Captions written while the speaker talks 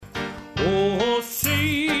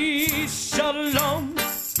Yossi Shalom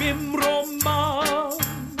Bimroman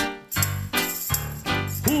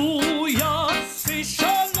Hu Yossi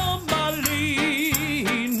Shalom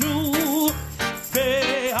Alinu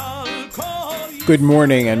Ve'al Kol. Good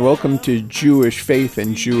morning and welcome to Jewish Faith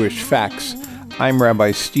and Jewish Facts. I'm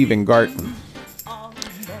Rabbi Stephen Garten.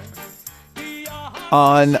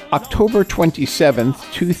 On October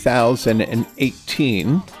 27th,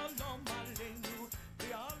 2018,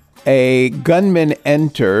 a gunman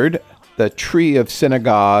entered the Tree of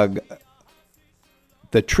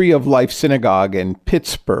Life Synagogue in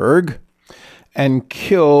Pittsburgh and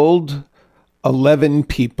killed 11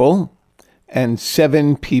 people, and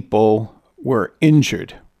 7 people were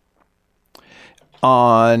injured.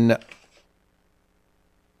 On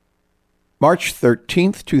March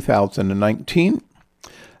 13th, 2019,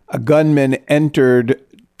 a gunman entered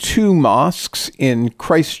 2 mosques in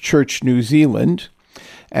Christchurch, New Zealand,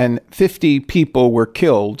 and 50 people were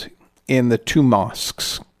killed in the 2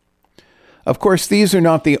 mosques. Of course, these are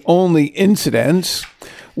not the only incidents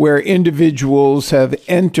where individuals have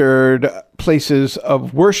entered places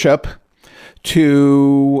of worship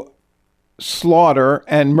to slaughter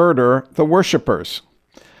and murder the worshipers.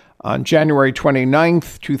 On January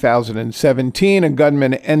 29th, 2017, a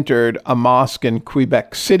gunman entered a mosque in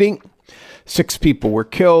Quebec City. 6 people were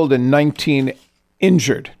killed and 19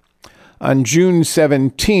 injured. On June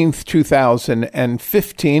 17th,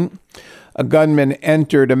 2015, a gunman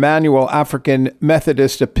entered Emmanuel African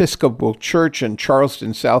Methodist Episcopal Church in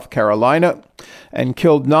Charleston, South Carolina, and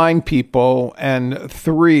killed 9 people and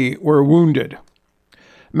 3 were wounded.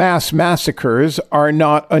 Mass massacres are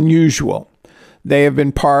not unusual. They have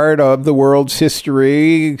been part of the world's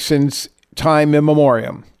history since time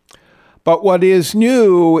immemorial. But what is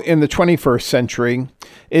new in the 21st century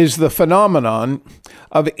is the phenomenon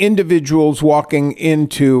of individuals walking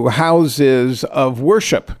into houses of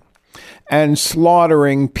worship and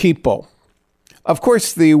slaughtering people. Of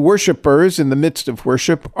course, the worshipers in the midst of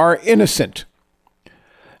worship are innocent,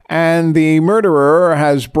 and the murderer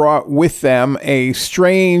has brought with them a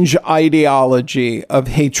strange ideology of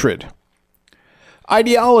hatred.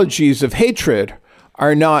 Ideologies of hatred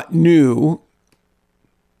are not new.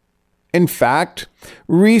 In fact,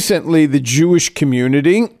 recently the Jewish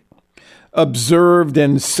community observed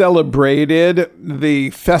and celebrated the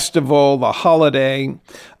festival, the holiday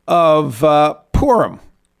of Purim.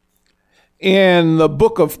 In the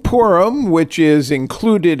book of Purim, which is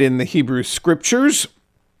included in the Hebrew Scriptures,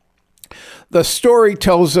 the story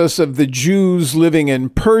tells us of the Jews living in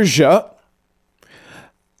Persia,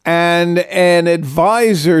 and an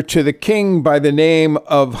advisor to the king by the name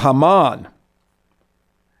of Haman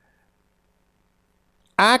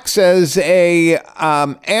acts as a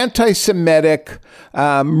anti-Semitic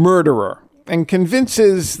murderer and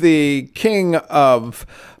convinces the king of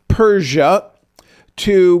Persia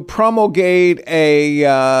to promulgate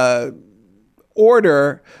a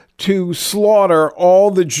order to slaughter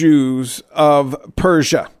all the Jews of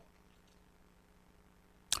Persia.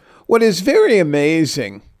 What is very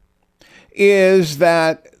amazing is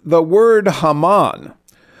that the word Haman,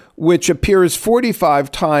 which appears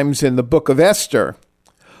 45 times in the book of Esther,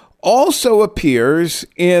 also appears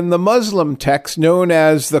in the Muslim text known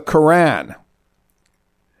as the Quran.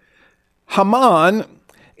 Haman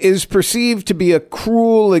is perceived to be a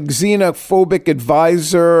cruel, xenophobic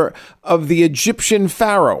advisor of the Egyptian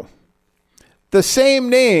pharaoh. The same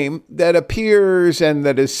name that appears and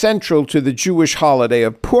that is central to the Jewish holiday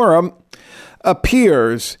of Purim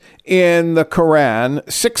appears in the Quran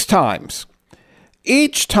 6 times.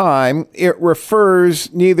 Each time it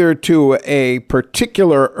refers neither to a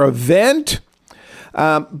particular event,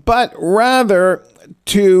 but rather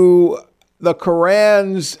to the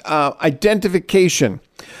Quran's identification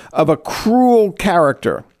of a cruel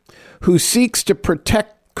character who seeks to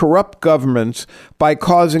protect corrupt governments by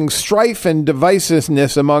causing strife and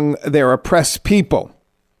divisiveness among their oppressed people.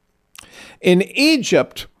 In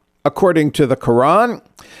Egypt, according to the Quran,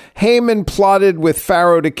 Haman plotted with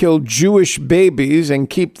Pharaoh to kill Jewish babies and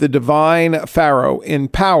keep the divine Pharaoh in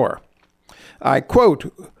power. I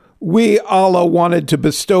quote, "We, Allah, wanted to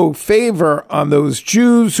bestow favor on those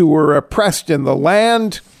Jews who were oppressed in the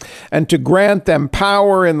land and to grant them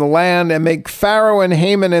power in the land and make Pharaoh and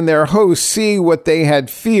Haman and their hosts see what they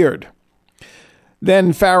had feared.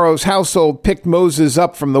 Then Pharaoh's household picked Moses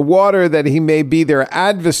up from the water that he may be their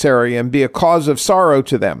adversary and be a cause of sorrow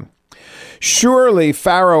to them. Surely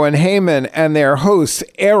Pharaoh and Haman and their hosts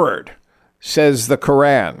erred, says the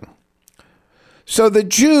Quran." So the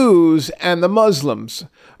Jews and the Muslims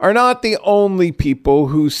are not the only people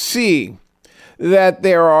who see that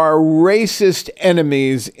there are racist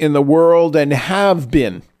enemies in the world and have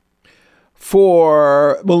been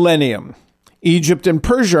for millennium. Egypt and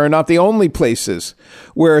Persia are not the only places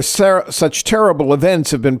where such terrible events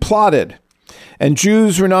have been plotted. And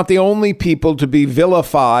Jews were not the only people to be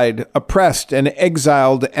vilified, oppressed, and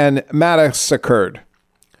exiled and massacred.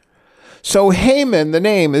 So Haman, the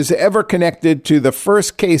name, is ever connected to the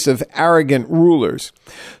first case of arrogant rulers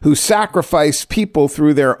who sacrificed people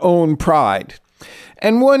through their own pride.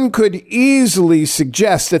 And one could easily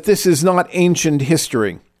suggest that this is not ancient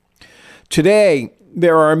history. Today,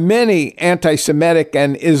 there are many anti-Semitic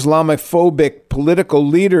and Islamophobic political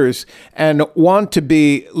leaders and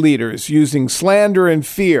want-to-be leaders using slander and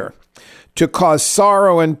fear to cause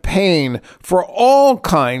sorrow and pain for all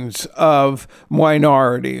kinds of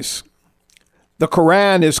minorities. The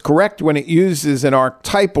Quran is correct when it uses an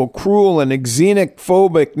archetypal, cruel, and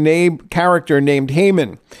xenophobic character named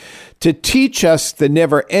Haman to teach us the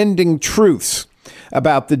never-ending truths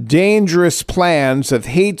about the dangerous plans of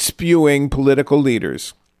hate-spewing political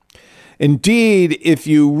leaders. Indeed, if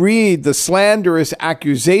you read the slanderous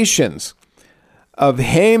accusations of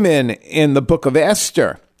Haman in the book of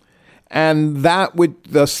Esther, and that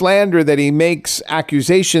with the slander that he makes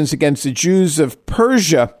accusations against the Jews of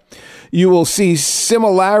Persia, you will see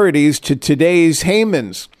similarities to today's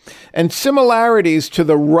Hamans and similarities to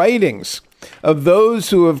the writings of those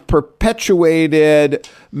who have perpetuated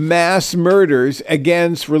mass murders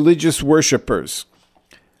against religious worshipers.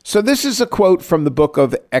 So this is a quote from the book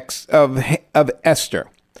of Esther.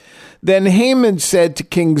 Then Haman said to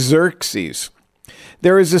King Xerxes,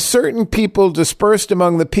 "There is a certain people dispersed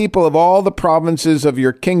among the people of all the provinces of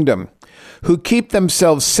your kingdom, who keep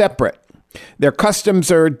themselves separate. Their customs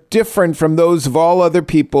are different from those of all other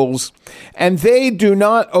peoples, and they do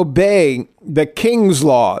not obey the king's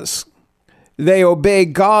laws. They obey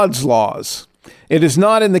God's laws. It is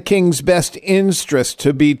not in the king's best interest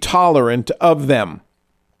to be tolerant of them."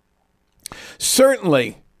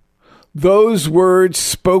 Certainly, those words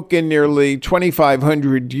spoken nearly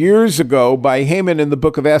 2,500 years ago by Haman in the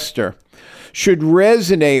book of Esther should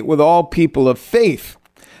resonate with all people of faith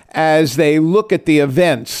as they look at the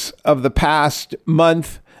events of the past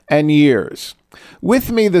month and years.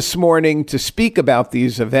 With me this morning to speak about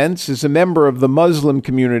these events is a member of the Muslim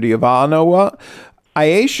community of Ottawa.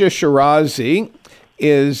 Aisha Shirazi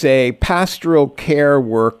is a pastoral care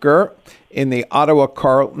worker in the Ottawa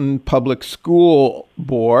Carleton Public School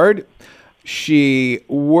Board. She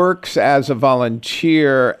works as a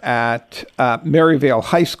volunteer at Maryvale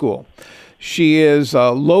High School. She is a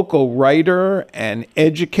local writer and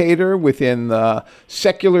educator within the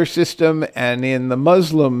secular system and in the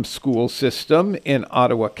Muslim school system in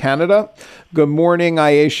Ottawa, Canada. Good morning,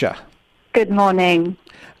 Aisha. Good morning.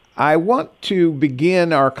 I want to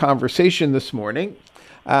begin our conversation this morning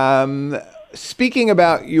speaking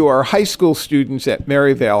about your high school students at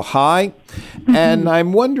Maryvale High, and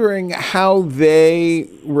I'm wondering how they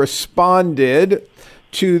responded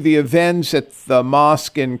to the events at the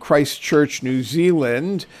mosque in Christchurch, New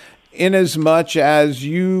Zealand, in as much as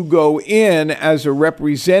you go in as a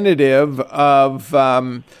representative of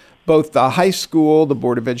both the high school, the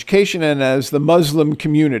Board of Education, and as the Muslim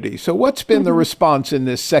community. So what's been the response in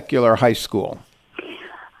this secular high school?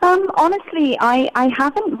 Honestly, I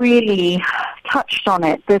haven't really touched on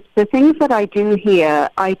it. The things that I do here,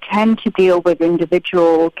 I tend to deal with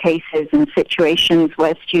individual cases and situations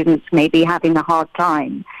where students may be having a hard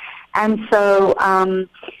time. And so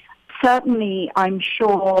certainly I'm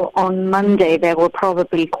sure on Monday there were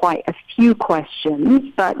probably quite a few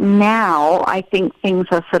questions, but now I think things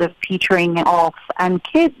are sort of petering off, and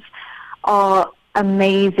kids are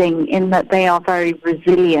amazing in that they are very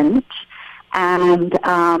resilient. And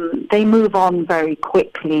they move on very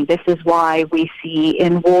quickly. This is why we see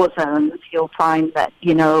in war zones, you'll find that,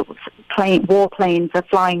 warplanes are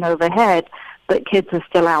flying overhead, but kids are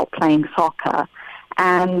still out playing soccer.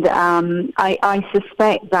 And I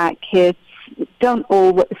suspect that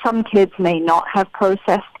some kids may not have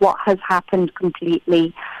processed what has happened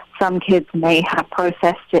completely. Some kids may have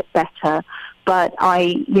processed it better. But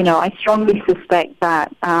I strongly suspect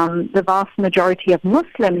that the vast majority of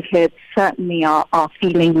Muslim kids certainly are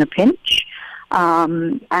feeling the pinch,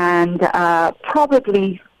 and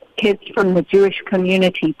probably kids from the Jewish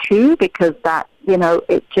community too, because that it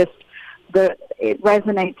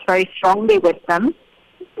resonates very strongly with them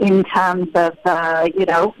in terms of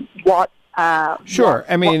what. Sure.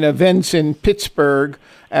 Events in Pittsburgh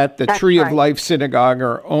at the Tree of Life Synagogue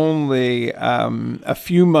are only a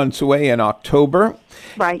few months away in October.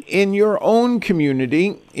 Right. In your own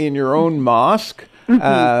community, in your own mosque,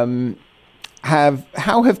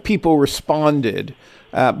 how have people responded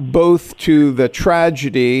both to the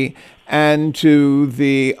tragedy and to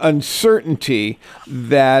the uncertainty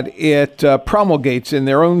that it promulgates in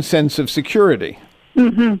their own sense of security?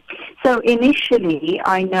 Mm-hmm. So initially,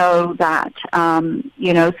 I know that,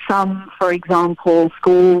 some, for example,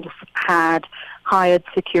 schools had hired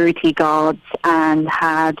security guards and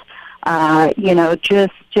had,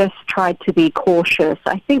 just tried to be cautious.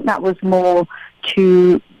 I think that was more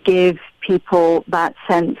to give people that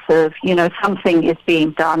sense of, something is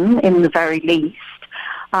being done in the very least.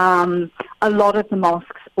 A lot of the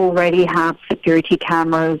mosques already have security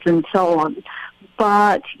cameras and so on.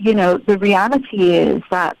 But, the reality is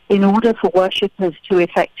that in order for worshippers to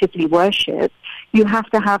effectively worship, you have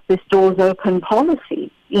to have this doors open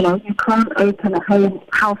policy. You can't open a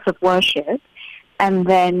house of worship and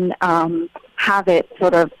then have it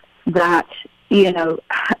sort of that,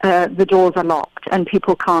 the doors are locked and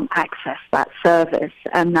people can't access that service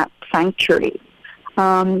and that sanctuary.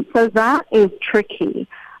 So that is tricky.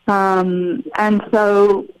 And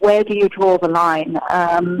so where do you draw the line?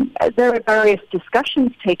 There are various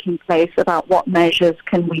discussions taking place about what measures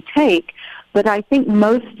can we take, but I think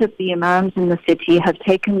most of the imams in the city have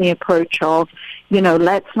taken the approach of,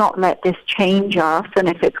 let's not let this change us, and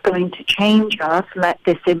if it's going to change us, let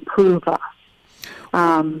this improve us.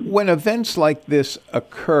 When events like this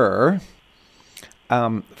occur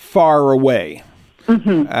far away,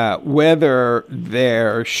 whether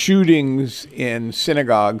they're shootings in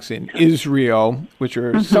synagogues in Israel, which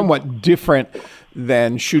are somewhat different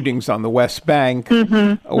than shootings on the West Bank,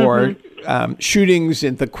 or shootings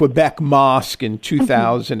in the Quebec Mosque in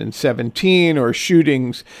 2017, or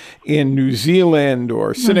shootings in New Zealand,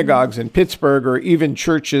 or synagogues in Pittsburgh, or even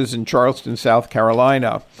churches in Charleston, South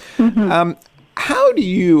Carolina. How do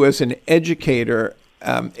you, as an educator,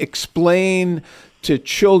 explain to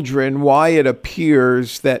children why it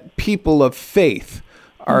appears that people of faith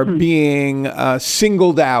are being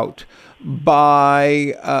singled out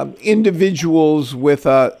by individuals with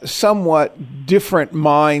a somewhat different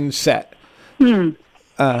mindset?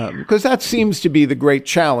 Because that seems to be the great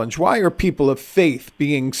challenge. Why are people of faith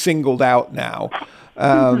being singled out now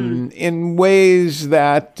in ways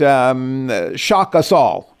that shock us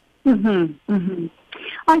all?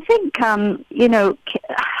 I think,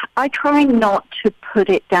 I try not to put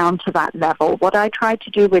it down to that level. What I try to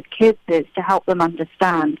do with kids is to help them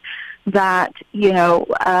understand that,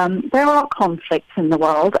 there are conflicts in the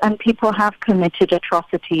world and people have committed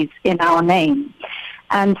atrocities in our name.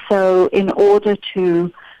 And so in order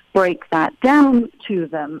to break that down to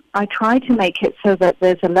them, I try to make it so that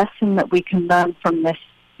there's a lesson that we can learn from this,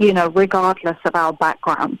 regardless of our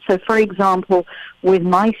background. So, for example, with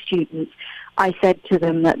my students, I said to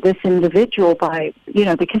them that this individual,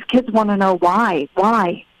 because kids want to know why,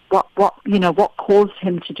 what caused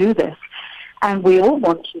him to do this, and we all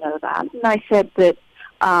want to know that. And I said that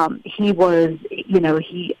he was,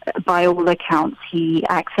 by all accounts, he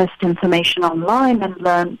accessed information online and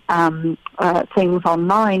learned things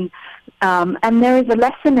online, and there is a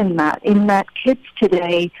lesson in that kids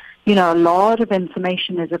today, a lot of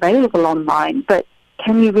information is available online, but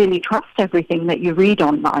can you really trust everything that you read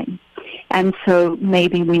online? And so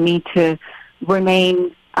maybe we need to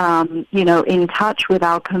remain, in touch with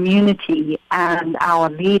our community and our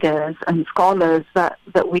leaders and scholars that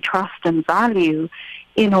we trust and value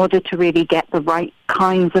in order to really get the right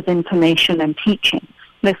kinds of information and teaching.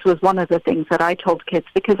 This was one of the things that I told kids,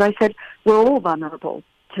 because I said, we're all vulnerable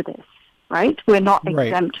to this, right? We're not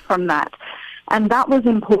exempt from that. And that was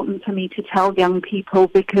important for me to tell young people,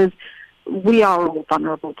 because we are all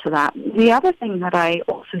vulnerable to that. The other thing that I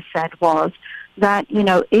also said was that,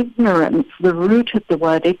 ignorance, the root of the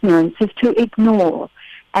word ignorance is to ignore.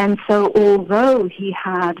 And so although he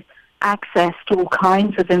had access to all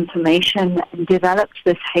kinds of information and developed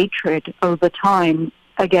this hatred over time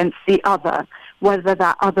against the other, whether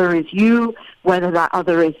that other is you, whether that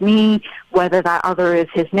other is me, whether that other is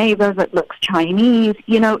his neighbor that looks Chinese,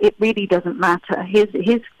 it really doesn't matter. His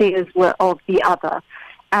fears were of the other.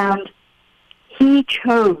 And he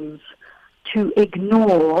chose to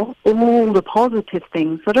ignore all the positive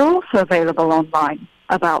things that are also available online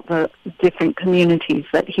about the different communities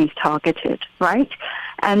that he's targeted, right?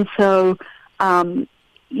 And so,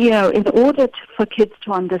 in order for kids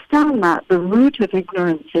to understand that, the root of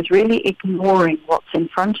ignorance is really ignoring what's in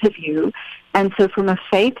front of you. And so from a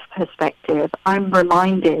faith perspective, I'm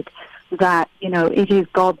reminded that, it is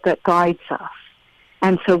God that guides us.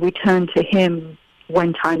 And so we turn to him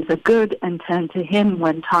when times are good and turn to him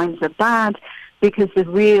when times are bad, because the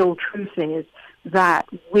real truth is that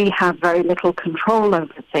we have very little control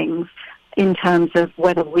over things, in terms of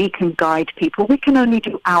whether we can guide people. We can only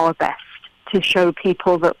do our best to show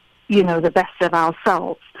people that, the best of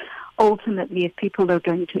ourselves. Ultimately, if people are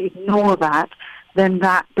going to ignore that, then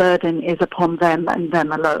that burden is upon them and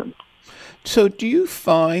them alone. So do you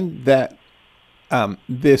find that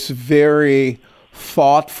this very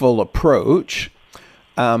thoughtful approach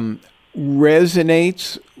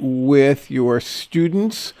resonates with your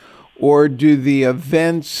students, or do the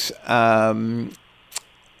events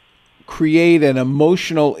create an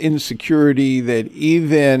emotional insecurity that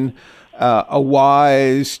even a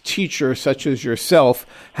wise teacher such as yourself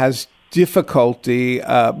has difficulty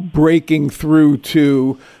breaking through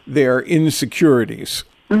to their insecurities?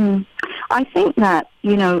 I think that,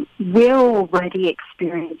 we're already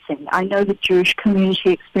experiencing. I know the Jewish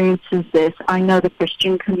community experiences this. I know the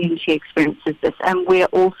Christian community experiences this. And we're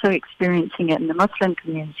also experiencing it in the Muslim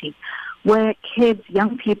community, where kids,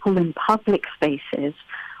 young people in public spaces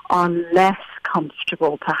are less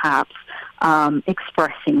comfortable, perhaps,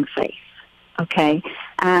 expressing faith. Okay?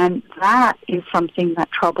 And that is something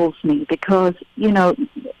that troubles me because,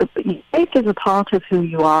 faith is a part of who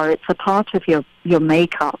you are. It's a part of your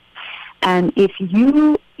makeup. And if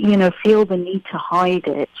you, feel the need to hide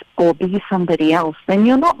it or be somebody else, then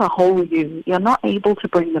you're not the whole you. You're not able to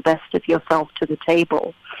bring the best of yourself to the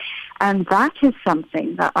table. And that is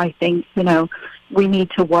something that I think, we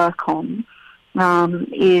need to work on,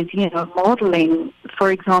 is, modeling,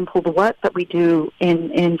 for example, the work that we do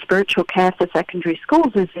in spiritual care for secondary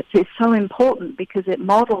schools is so important because it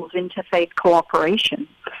models interfaith cooperation.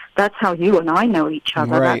 That's how you and I know each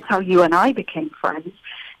other. Right. That's how you and I became friends.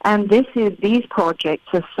 And these projects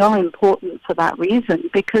are so important for that reason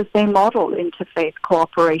because they model interfaith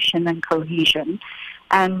cooperation and cohesion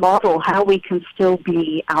and model how we can still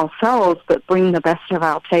be ourselves but bring the best of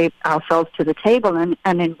ourselves to the table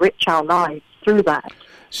and enrich our lives through that.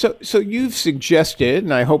 So you've suggested,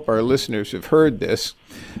 and I hope our listeners have heard this,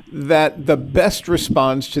 that the best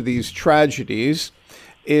response to these tragedies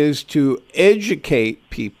is to educate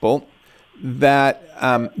people that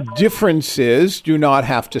differences do not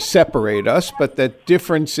have to separate us, but that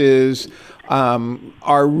differences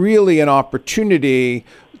are really an opportunity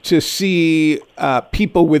to see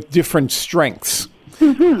people with different strengths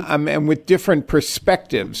and with different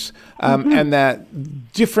perspectives, and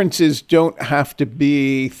that differences don't have to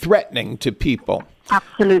be threatening to people.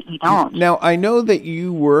 Absolutely not. Now, I know that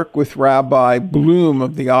you work with Rabbi Bloom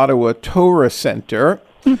of the Ottawa Torah Center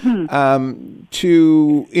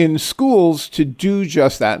in schools to do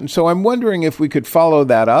just that. And so I'm wondering if we could follow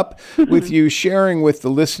that up with you sharing with the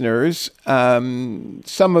listeners,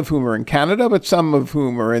 some of whom are in Canada, but some of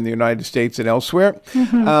whom are in the United States and elsewhere,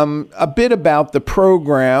 a bit about the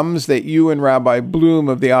programs that you and Rabbi Bloom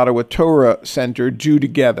of the Ottawa Torah Center do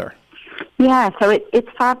together. Yeah, so it's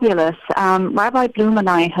fabulous. Rabbi Bloom and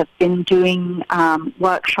I have been doing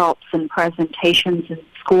workshops and presentations in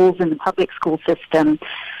schools in the public school system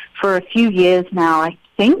for a few years now, I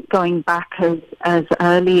think going back as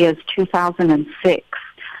early as 2006.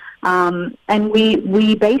 And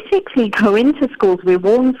we basically go into schools, we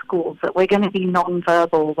warn schools that we're going to be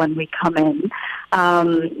nonverbal when we come in,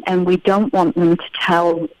 and we don't want them to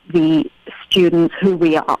tell the students who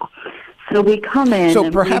we are. So we come in.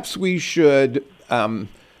 So perhaps we should,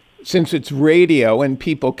 since it's radio and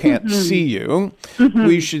people can't see you,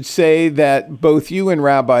 we should say that both you and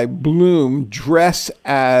Rabbi Bloom dress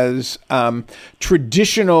as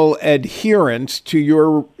traditional adherents to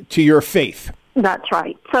your faith. That's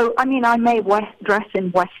right. So, I mean, I may dress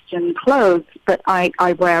in Western clothes, but I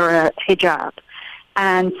wear a hijab.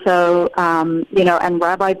 And so, and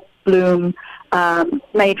Rabbi Bloom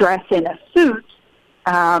may dress in a suit,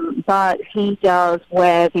 but he does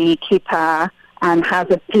wear the kippah and has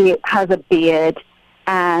a beard,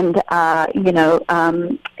 and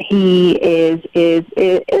he is a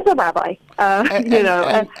rabbi.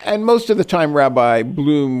 And most of the time, Rabbi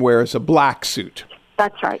Bloom wears a black suit.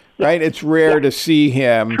 That's right. Yes. Right? It's rare to see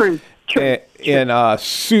him True. in a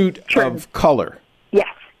suit of color.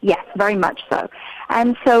 Yes, very much so.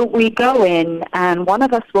 And so we go in, and one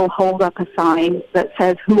of us will hold up a sign that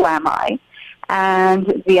says, "Who am I?"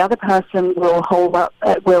 And the other person will hold up,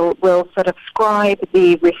 will sort of scribe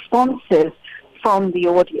the responses from the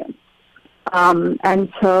audience.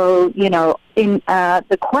 And so, in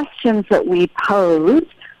the questions that we pose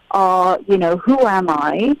are, who am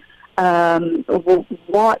I?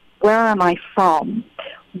 Where am I from?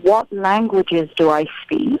 What languages do I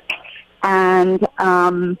speak? And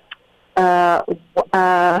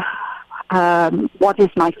what is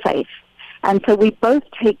my faith? And so we both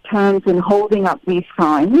take turns in holding up these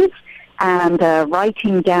signs and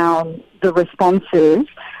writing down the responses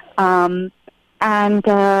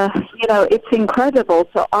It's incredible.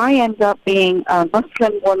 So I end up being a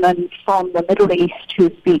Muslim woman from the Middle East who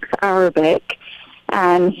speaks Arabic,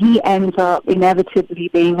 and he ends up inevitably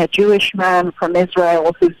being a Jewish man from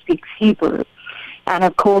Israel who speaks Hebrew. And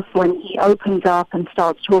of course, when he opens up and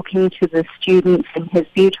starts talking to the students in his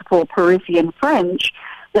beautiful Parisian French,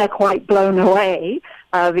 they're quite blown away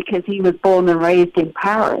because he was born and raised in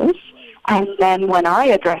Paris. And then when I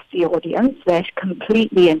address the audience, they're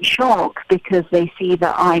completely in shock because they see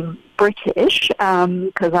that I'm British,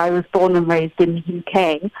 because I was born and raised in the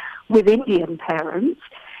UK with Indian parents.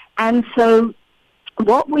 And so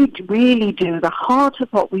what we really do, the heart of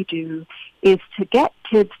what we do, is to get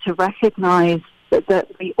kids to recognize that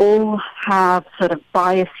we all have sort of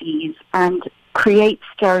biases and create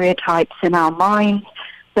stereotypes in our minds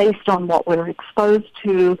based on what we're exposed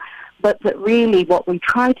to, but that really what we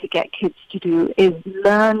try to get kids to do is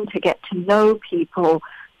learn to get to know people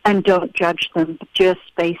and don't judge them just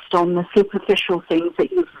based on the superficial things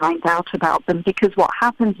that you find out about them. Because what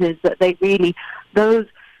happens is that those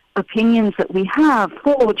opinions that we have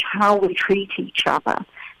forge how we treat each other.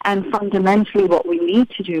 And fundamentally what we need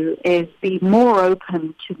to do is be more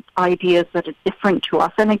open to ideas that are different to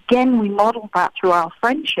us. And again, we model that through our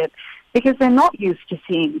friendship because they're not used to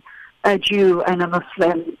seeing a Jew and a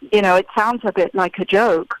Muslim. It sounds a bit like a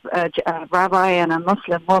joke. A rabbi and a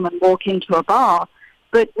Muslim woman walk into a bar,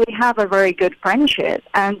 but we have a very good friendship.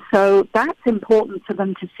 And so that's important for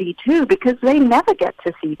them to see too, because they never get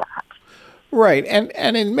to see that. Right.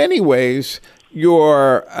 And in many ways,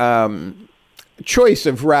 your choice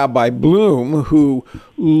of Rabbi Bloom, who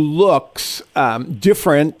looks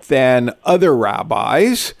different than other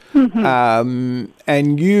rabbis,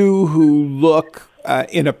 and you who look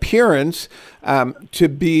in appearance to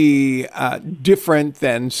be different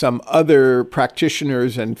than some other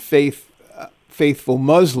practitioners and faithful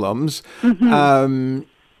Muslims.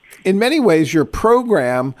 In many ways, your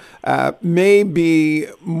program may be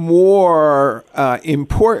more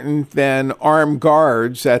important than armed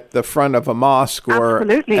guards at the front of a mosque or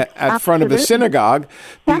at front of a synagogue,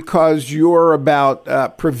 because you're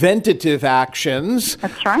about preventative actions.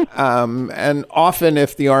 That's right. And often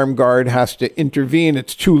if the armed guard has to intervene,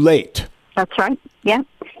 it's too late. That's right, yeah.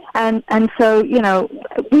 And so,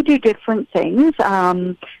 we do different things.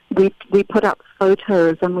 We put up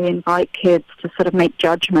photos and we invite kids to sort of make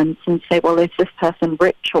judgments and say, well, is this person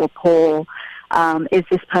rich or poor? Is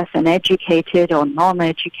this person educated or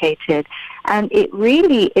non-educated? And it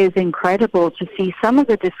really is incredible to see some of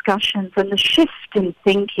the discussions and the shift in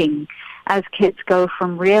thinking as kids go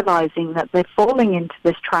from realizing that they're falling into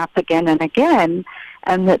this trap again and again,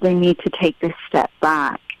 and that they need to take this step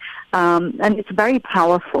back. And it's very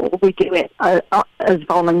powerful. We do it as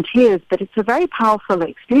volunteers, but it's a very powerful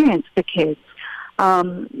experience for kids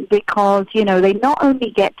because, they not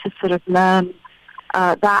only get to sort of learn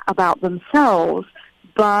that about themselves,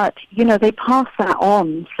 but, they pass that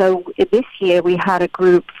on. So this year we had a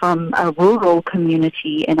group from a rural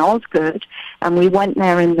community in Osgood, and we went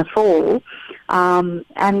there in the fall.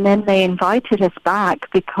 And then they invited us back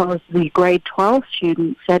because the grade 12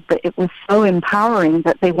 students said that it was so empowering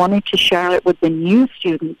that they wanted to share it with the new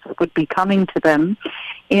students that would be coming to them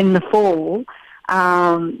in the fall,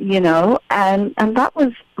 and that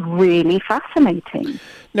was really fascinating.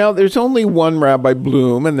 Now, there's only one Rabbi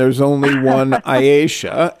Bloom and there's only one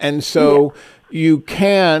Ayesha, and so you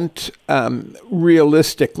can't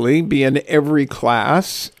realistically be in every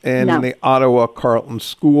class in the Ottawa Carleton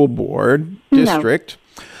School Board district.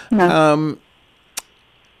 No.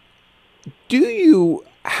 Do you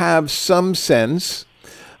have some sense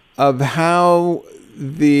of how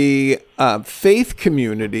the faith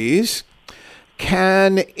communities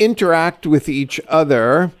can interact with each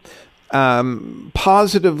other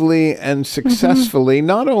positively and successfully,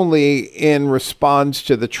 not only in response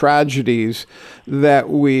to the tragedies that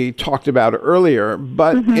we talked about earlier,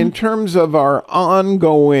 but in terms of our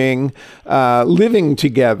ongoing living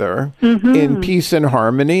together in peace and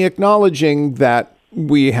harmony, acknowledging that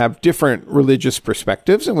we have different religious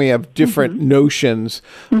perspectives and we have different notions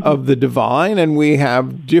of the divine and we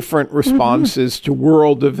have different responses to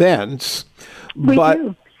world events.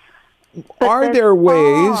 But are there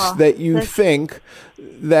ways that you think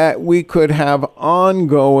that we could have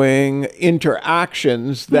ongoing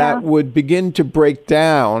interactions that would begin to break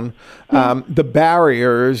down the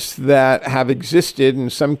barriers that have existed in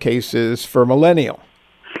some cases for millennia?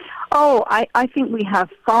 Oh, I think we have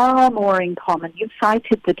far more in common. You've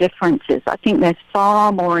cited the differences. I think there's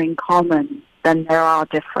far more in common than there are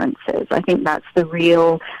differences. I think that's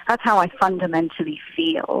how I fundamentally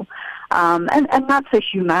feel. And that's a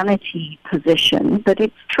humanity position, but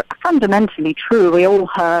it's fundamentally true. We all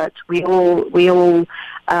hurt, we all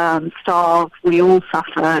starve, we all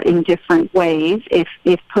suffer in different ways if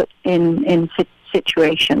put in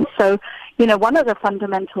situations. So, one of the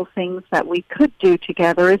fundamental things that we could do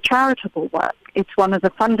together is charitable work. It's one of the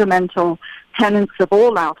fundamental tenets of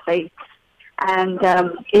all our faiths. And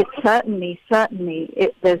it certainly,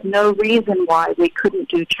 there's no reason why we couldn't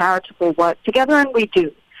do charitable work together, and we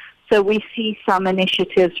do. So we see some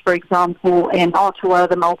initiatives, for example, in Ottawa,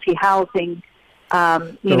 the multi-housing,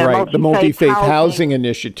 the multi-faith housing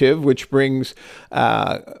initiative, which brings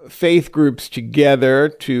faith groups together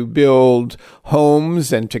to build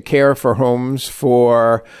homes and to care for homes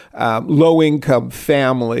for low-income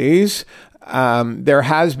families. There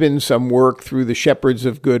has been some work through the Shepherds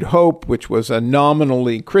of Good Hope, which was a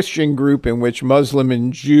nominally Christian group in which Muslim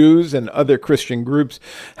and Jews and other Christian groups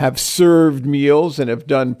have served meals and have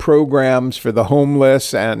done programs for the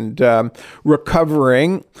homeless and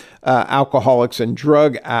recovering alcoholics and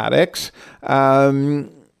drug addicts.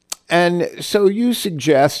 And so you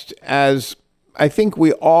suggest, as I think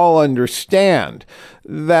we all understand,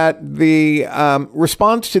 that the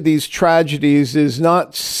response to these tragedies is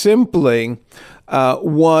not simply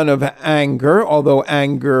one of anger, although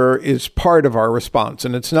anger is part of our response.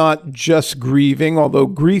 And it's not just grieving, although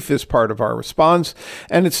grief is part of our response.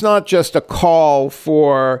 And it's not just a call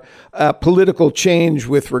for political change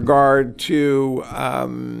with regard to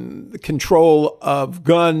the control of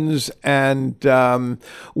guns and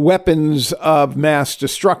weapons of mass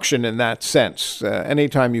destruction in that sense.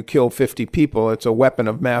 Anytime you kill 50 people, it's a weapon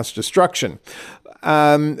of mass destruction.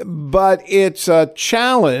 But it's a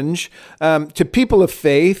challenge to people of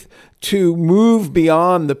faith to move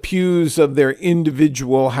beyond the pews of their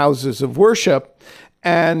individual houses of worship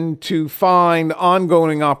and to find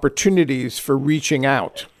ongoing opportunities for reaching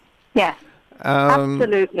out. Yes,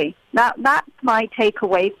 absolutely. That's my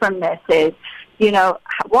takeaway from this is,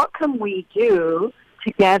 what can we do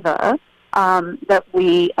together that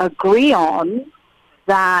we agree on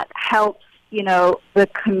that helps the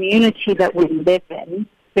community that we live in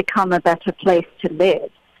become a better place to live.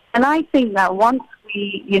 And I think that once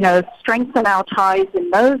we, strengthen our ties in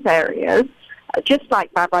those areas, just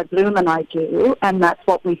like Rabbi Bloom and I do, and that's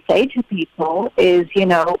what we say to people, is,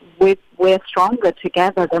 we're stronger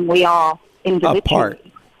together than we are individually. Apart.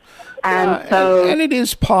 And it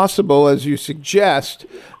is possible, as you suggest,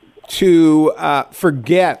 to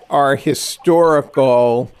forget our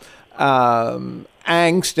historical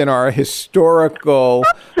angst and our historical...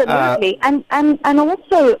 Absolutely. And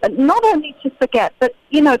also, not only to forget, but,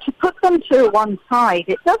 to put them to one side.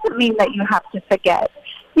 It doesn't mean that you have to forget.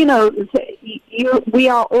 We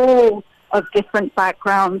are all of different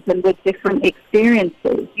backgrounds and with different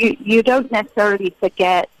experiences. You don't necessarily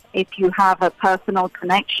forget if you have a personal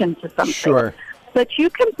connection to something. Sure. But you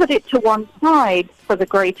can put it to one side for the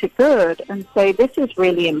greater good and say, this is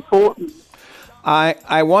really important.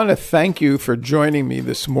 I want to thank you for joining me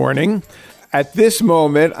this morning. At this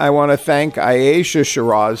moment, I want to thank Ayesha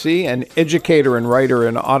Shirazi, an educator and writer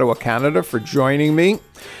in Ottawa, Canada, for joining me.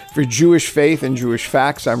 For Jewish Faith and Jewish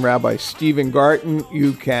Facts, I'm Rabbi Stephen Garten.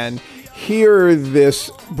 You can hear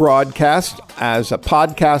this broadcast as a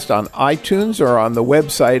podcast on iTunes or on the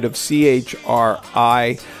website of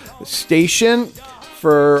CHRI Station.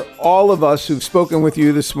 For all of us who've spoken with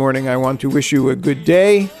you this morning, I want to wish you a good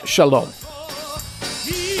day. Shalom.